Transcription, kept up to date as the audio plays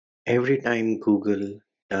Every time Google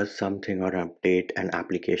does something or update an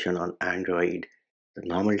application on Android, the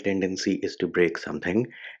normal tendency is to break something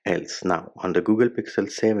else. Now, on the Google Pixel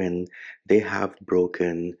 7, they have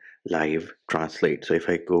broken Live Translate. So if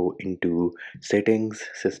I go into settings,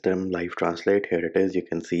 system, Live Translate, here it is. You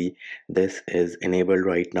can see this is enabled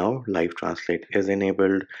right now. Live Translate is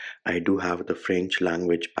enabled. I do have the French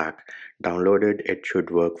language pack downloaded. It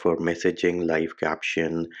should work for messaging, live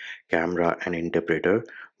caption, camera, and interpreter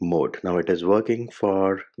mode. Now it is working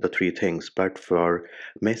for the three things, but for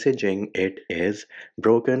messaging it is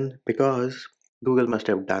broken because Google must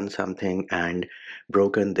have done something and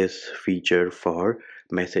broken this feature for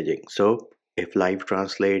messaging. So if Live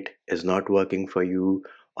Translate is not working for you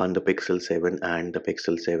on the Pixel 7 and the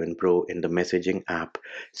Pixel 7 Pro in the messaging app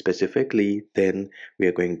specifically, then we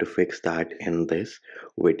are going to fix that in this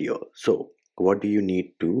video. So what do you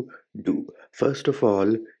need to do? First of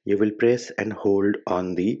all, you will press and hold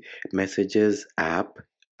on the Messages app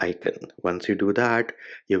icon. Once you do that,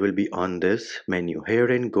 you will be on this menu.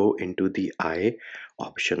 Herein, go into the I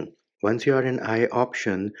option. Once you are in I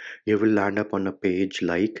option, you will land up on a page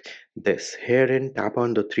like this. Herein, tap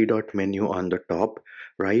on the three dot menu on the top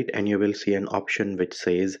right, and you will see an option which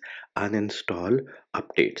says uninstall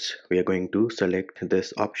updates. We are going to select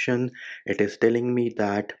this option. It is telling me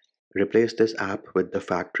that replace this app with the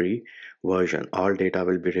factory version. All data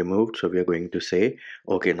will be removed. So we are going to say,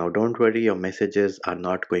 okay, now don't worry, your messages are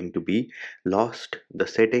not going to be lost. The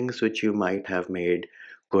settings which you might have made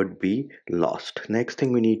could be lost. Next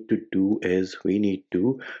thing we need to do is we need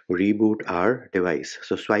to reboot our device.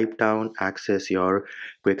 So swipe down, access your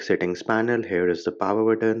quick settings panel. Here is the power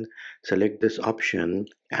button. Select this option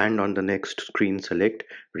and on the next screen select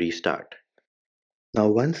restart. Now,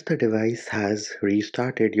 once the device has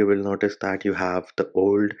restarted, you will notice that you have the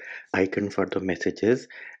old icon for the Messages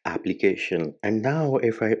application. And now,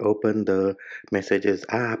 if I open the Messages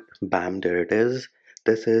app, bam, there it is.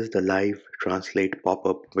 This is the Live Translate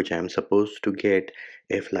pop-up, which I'm supposed to get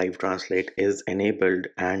if Live Translate is enabled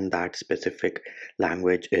and that specific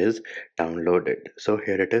language is downloaded. So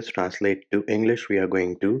here it is, translate to English. We are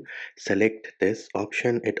going to select this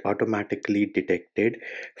option. It automatically detected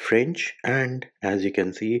French, and as you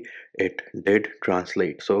can see it did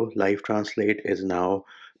translate. So Live Translate is now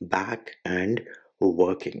back and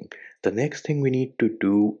working. The next thing we need to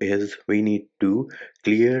do is we need to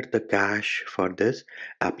clear the cache for this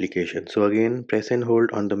application. So again, press and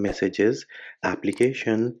hold on the Messages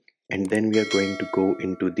application, and then we are going to go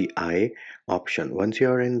into the I option. Once you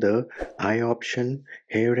are in the I option,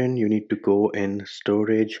 herein you need to go in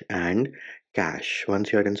storage and cache.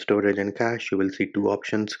 Once you're in storage and cache, you will see two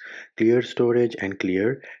options, clear storage and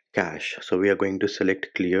clear cache. So we are going to select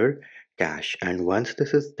clear cache. And once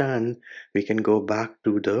this is done, we can go back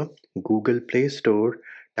to the Google Play Store,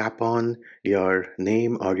 tap on your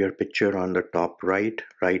name or your picture on the top right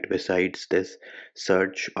besides this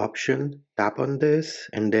search option. Tap on this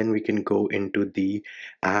and then we can go into the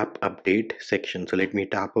app update section. So let me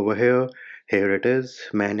tap over here. Here it is,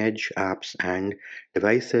 manage apps and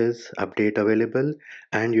devices, update available,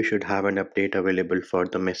 and you should have an update available for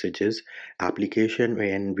the Messages application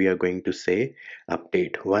when we are going to say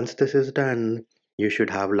update. Once this is done, you should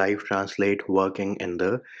have Live Translate working in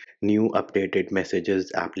the new updated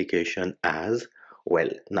Messages application as well.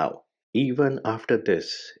 Now, even after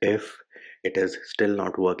this, if it is still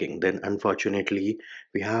not working, then unfortunately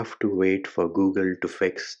we have to wait for Google to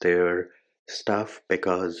fix their stuff,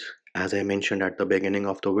 because as I mentioned at the beginning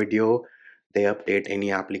of the video, they update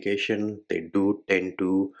any application, they do tend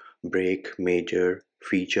to break major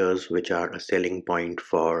features which are a selling point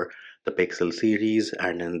for the Pixel series,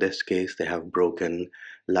 and in this case they have broken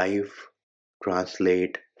Live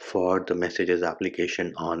Translate for the Messages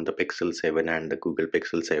application on the Pixel 7 and the Google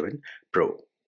Pixel 7 Pro.